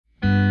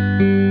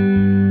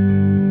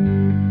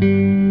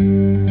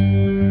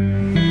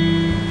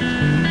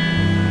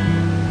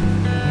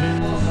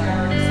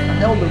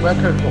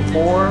record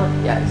before.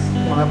 Yes.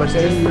 When I was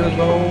 8 years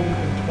old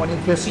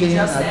in 2015,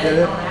 I did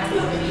it.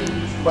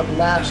 But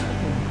last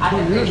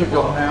 2 years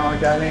ago now, a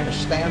guy named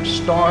Stan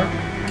Stark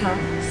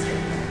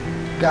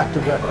got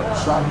the record,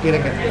 so I'm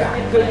getting it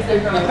back. Good for you.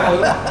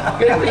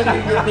 Good for you.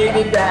 You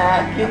need it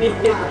back. You need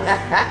it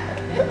back.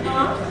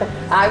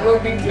 I will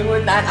be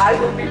doing that. I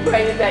will be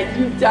praying that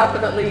you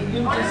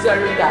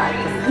deserve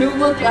that. You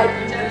look like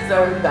you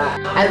deserve that.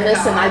 And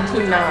listen, I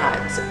do not.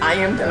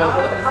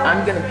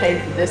 I'm gonna pay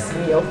for this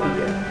meal for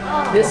you.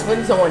 This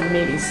one's on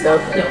me, so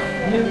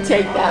you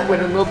take that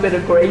with a little bit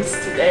of grace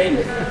today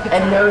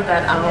and know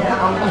that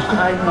I'm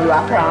behind you,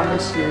 I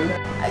promise you.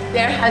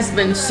 There has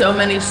been so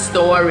many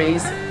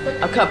stories.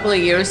 A couple of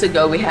years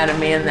ago, we had a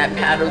man that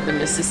paddled the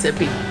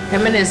Mississippi.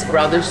 Him and his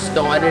brother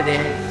started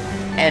it,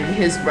 and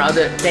his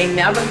brother, they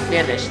never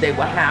finished, they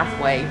were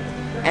halfway.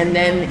 And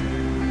then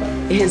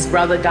his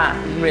brother got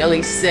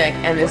really sick,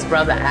 and his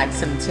brother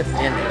asked him to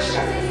finish.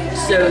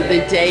 So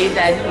the day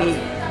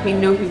that he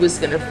knew he was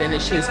gonna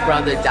finish, his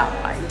brother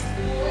died.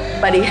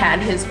 But he had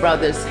his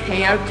brother's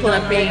hair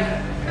clipping,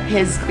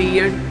 his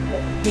beard.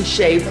 He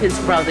shaved his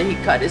brother, he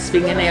cut his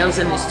fingernails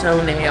and his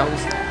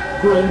toenails,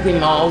 groomed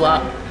him all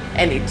up,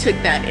 and he took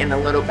that in a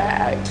little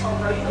bag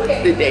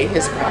the day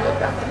his brother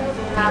died.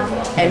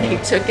 And he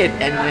took it,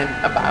 and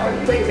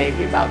then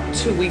maybe about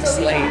 2 weeks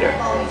later,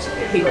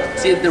 he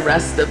did the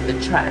rest of the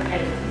track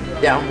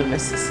down the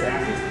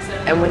Mississippi.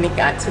 And when he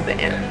got to the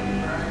end,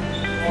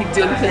 he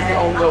did his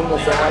own little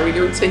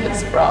memorial to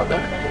his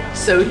brother.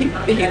 So he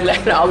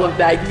let all of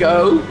that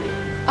go.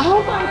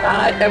 Oh my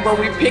God. And when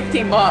we picked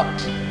him up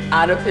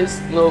out of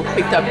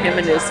picked up him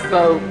in his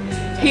boat,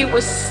 he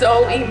was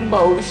so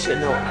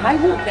emotional. I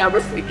will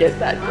never forget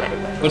that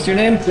day. What's your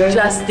name?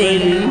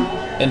 Justine.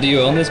 And do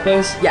you own this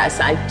place? Yes,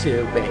 I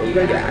do, baby.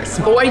 Yes.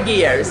 4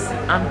 years.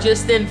 I'm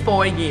just in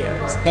 4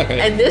 years. Okay.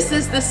 And this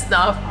is the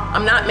stuff,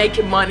 I'm not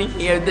making money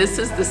here. This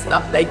is the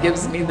stuff that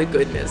gives me the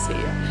goodness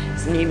here.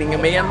 It's meeting a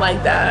man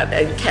like that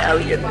and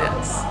carrying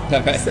this.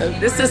 Okay. So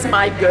this is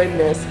my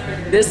goodness.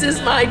 This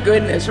is my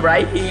goodness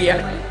right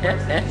here.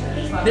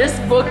 This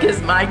book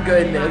is my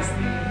goodness.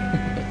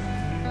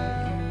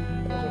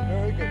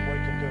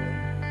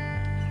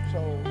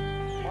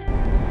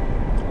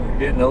 We're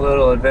getting a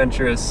little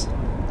adventurous.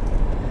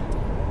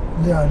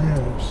 Yeah, it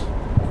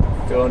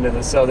is. Going to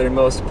the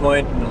southernmost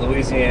point in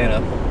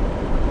Louisiana.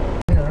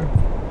 Here.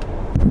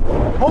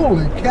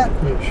 Holy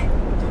catfish.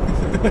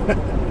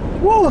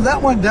 Whoa,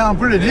 that went down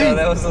pretty deep. Yeah,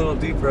 that was a little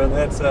deeper on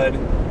that side.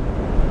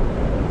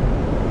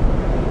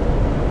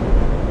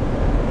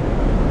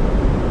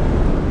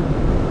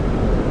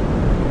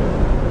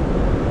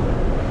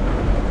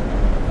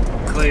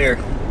 Clear.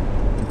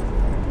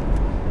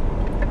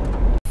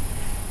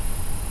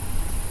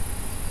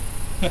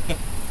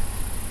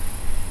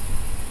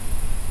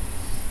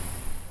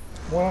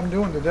 What I'm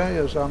doing today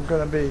is I'm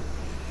going to be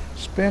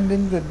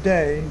spending the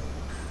day,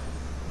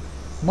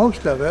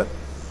 most of it,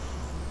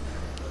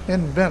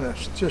 in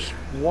Venice, just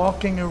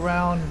walking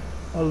around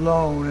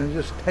alone and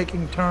just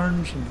taking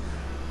turns and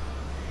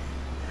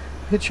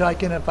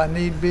hitchhiking if I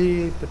need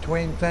be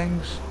between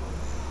things,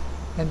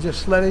 and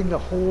just letting the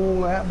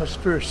whole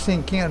atmosphere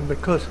sink in,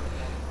 because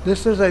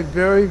this is a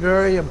very,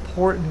 very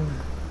important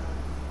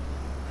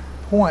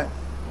point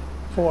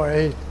for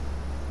a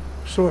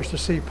source to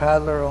sea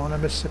paddler on the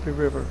Mississippi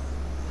River.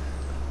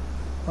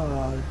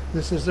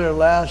 This is their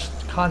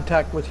last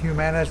contact with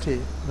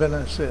humanity,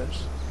 Venice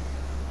is.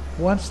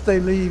 Once they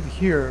leave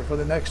here for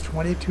the next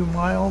 22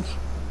 miles,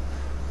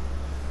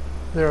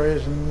 there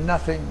is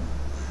nothing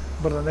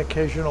but an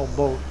occasional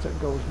boat that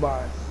goes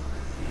by.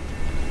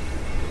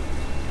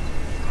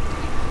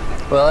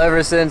 Well,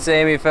 ever since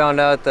Amy found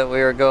out that we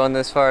were going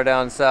this far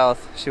down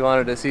south, she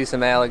wanted to see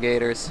some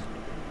alligators.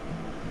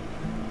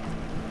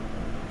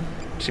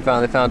 She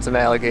finally found some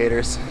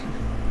alligators.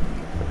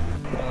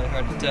 Really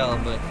hard to tell,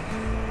 but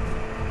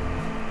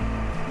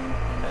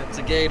that's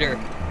a gator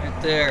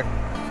right there.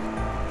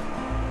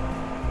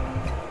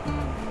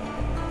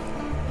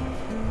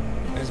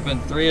 There's been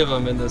 3 of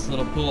them in this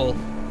little pool.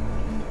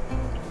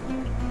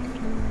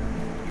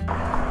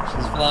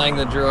 She's flying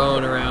the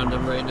drone around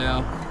them right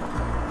now.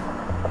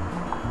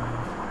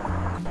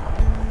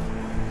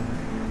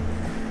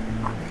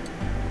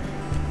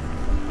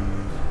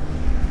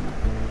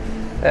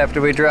 After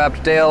we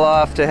dropped Dale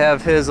off to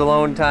have his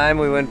alone time,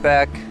 we went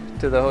back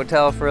to the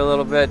hotel for a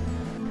little bit,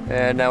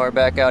 and now we're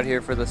back out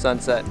here for the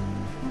sunset.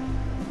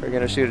 We're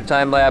gonna shoot a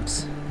time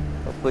lapse,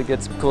 hopefully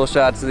get some cool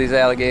shots of these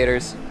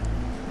alligators.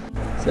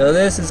 So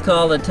this is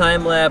called a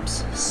time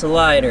lapse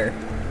slider.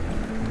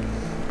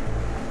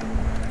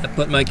 I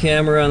put my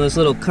camera on this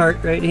little cart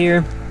right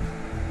here.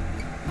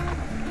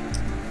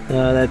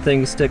 That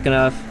thing sticking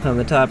off on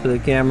the top of the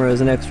camera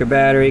is an extra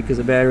battery because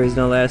the batteries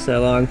don't last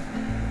that long.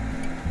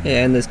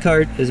 And this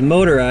cart is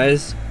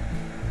motorized,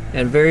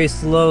 and very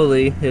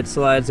slowly it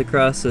slides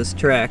across this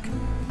track.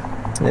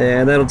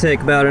 And that'll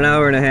take about an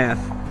hour and a half.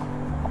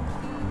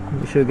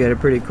 We should get a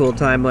pretty cool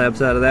time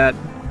lapse out of that.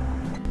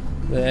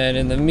 Then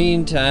in the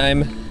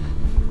meantime,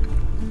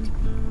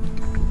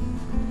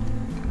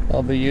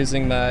 I'll be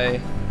using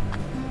my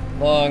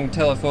long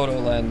telephoto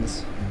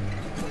lens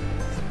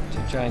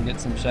to try and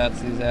get some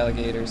shots of these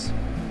alligators.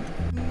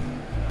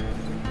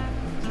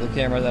 So the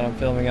camera that I'm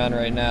filming on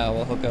right now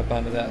will hook up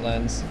onto that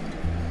lens.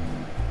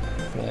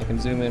 And I can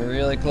zoom in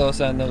really close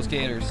on those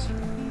gators.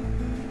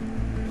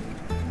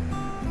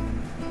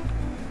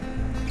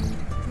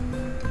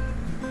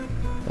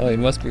 Oh, he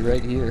must be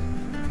right here.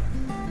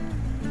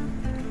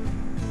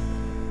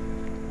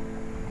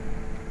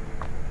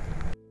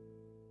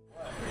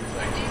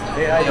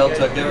 Dale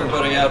took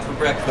everybody out for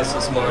breakfast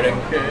this morning.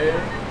 Okay.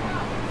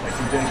 Like,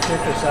 you didn't check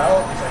us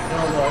out? It's like,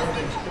 no,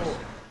 everything's cool.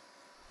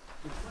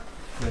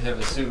 We have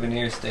a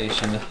souvenir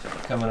station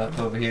coming up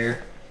over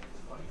here.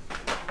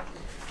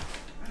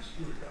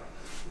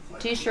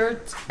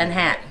 T-shirts and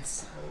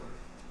hats.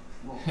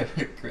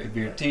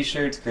 Greybeard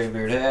t-shirts,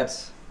 Greybeard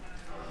hats.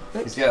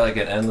 He's got like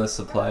an endless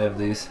supply of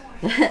these.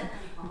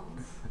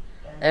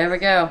 There we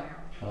go.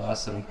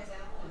 Awesome.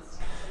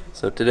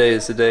 So today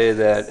is the day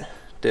that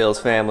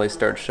Dale's family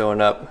starts showing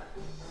up.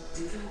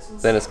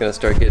 Then it's gonna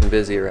start getting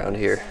busy around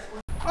here.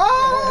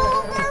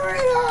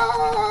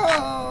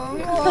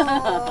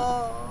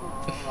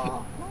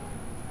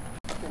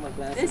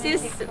 This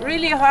is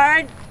really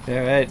hard All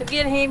right. to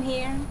get him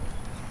here.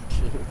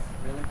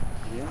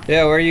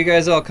 Yeah, where are you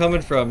guys all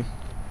coming from?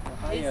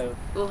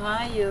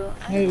 Ohio.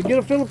 Hey, to get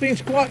a Philippine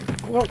squat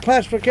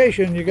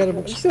classification, you got to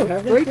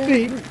great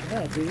feet.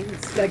 Yeah, dude,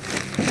 it's like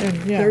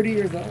And, yeah, 30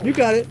 years old. you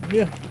got it.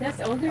 Yeah. That's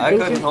older. I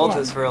couldn't hold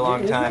this for a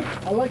long time.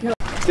 I like how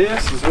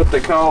This is what they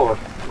call a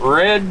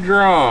red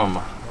drum,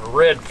 or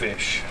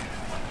redfish.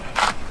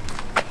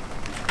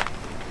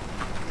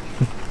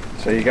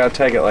 So you gotta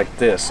take it like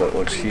this so it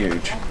looks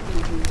huge.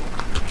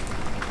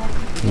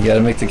 You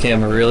gotta make the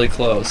camera really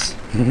close.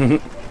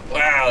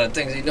 Wow, that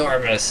thing's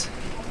enormous.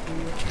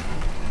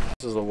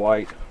 This is a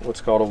white,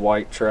 what's called a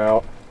white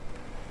trout.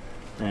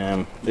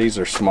 And these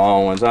are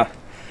small ones. I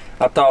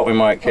thought we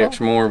might catch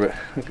more, but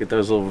look at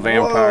those little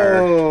vampire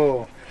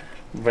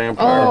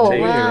teeth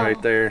wow. right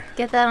there.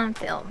 Get that on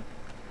film.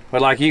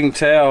 But like you can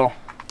tell,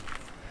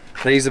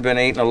 these have been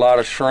eating a lot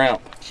of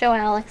shrimp Show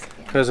Alex.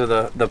 because of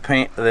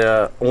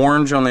the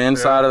orange on the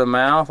inside of the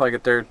mouth. Like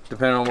if they're,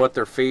 depending on what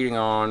they're feeding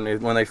on,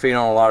 when they feed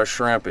on a lot of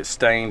shrimp, it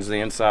stains the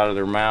inside of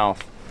their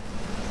mouth.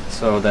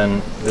 So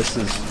then this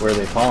is where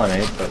they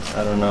pollinate, but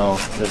I don't know,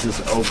 this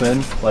is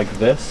open like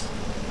this,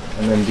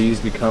 and then these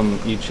become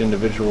each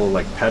individual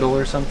like petal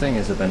or something.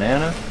 Is a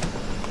banana?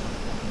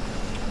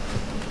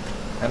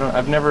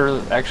 I've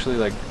never actually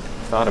like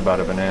thought about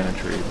a banana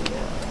tree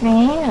before.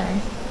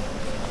 Man.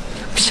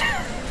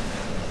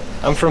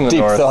 I'm from the Deep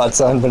north.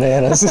 thoughts on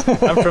bananas.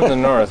 I'm from the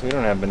north. We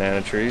don't have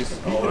banana trees.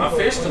 I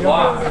fished a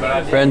lot, but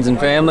I Friends and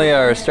family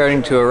are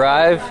starting to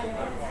arrive,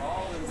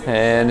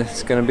 and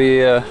it's going to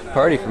be a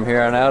party from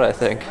here on out, I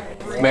think.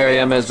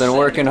 Miriam has been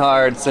working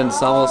hard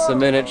since almost the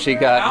minute she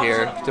got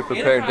here to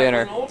prepare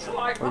dinner.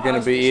 We're going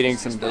to be eating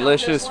some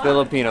delicious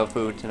Filipino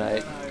food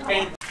tonight.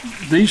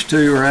 These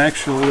two are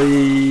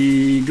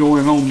actually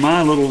going on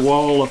my little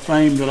wall of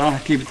fame that I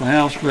keep at the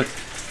house, but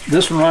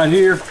this one right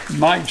here,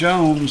 Mike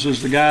Jones,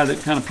 is the guy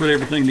that kind of put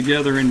everything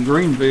together in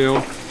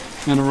Greenville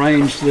and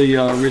arranged the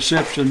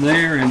reception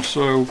there, and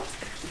so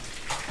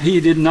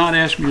he did not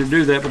ask me to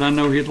do that, but I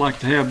know he'd like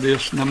to have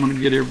this, and I'm going to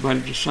get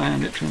everybody to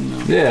sign it to him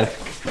now. Yeah.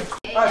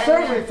 I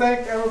certainly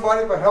thank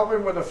everybody for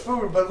helping with the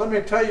food, but let me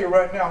tell you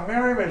right now,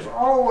 Miriam is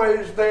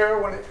always there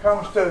when it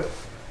comes to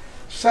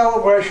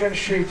celebrations.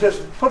 She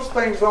just puts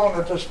things on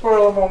at the spur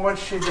of the moment.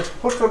 She just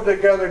puts them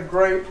together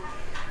great.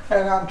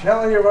 And I'm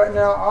telling you right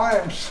now, I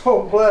am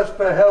so blessed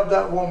to have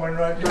that woman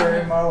right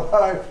there in my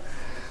life.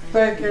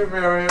 Thank you,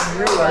 Miriam.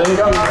 You are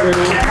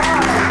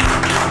God.